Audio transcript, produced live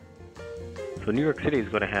So New York City is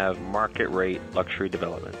going to have market rate luxury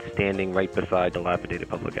development standing right beside dilapidated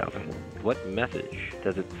public housing. What message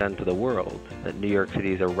does it send to the world that New York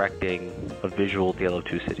City is erecting a visual tale of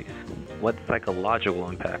two cities? What psychological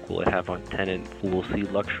impact will it have on tenants who will see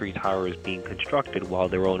luxury towers being constructed while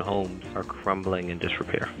their own homes are crumbling in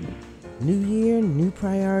disrepair? New year, new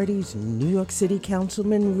priorities, New York City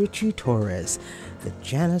Councilman Ritchie Torres. The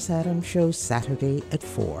Janice Adams Show, Saturday at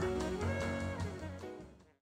 4.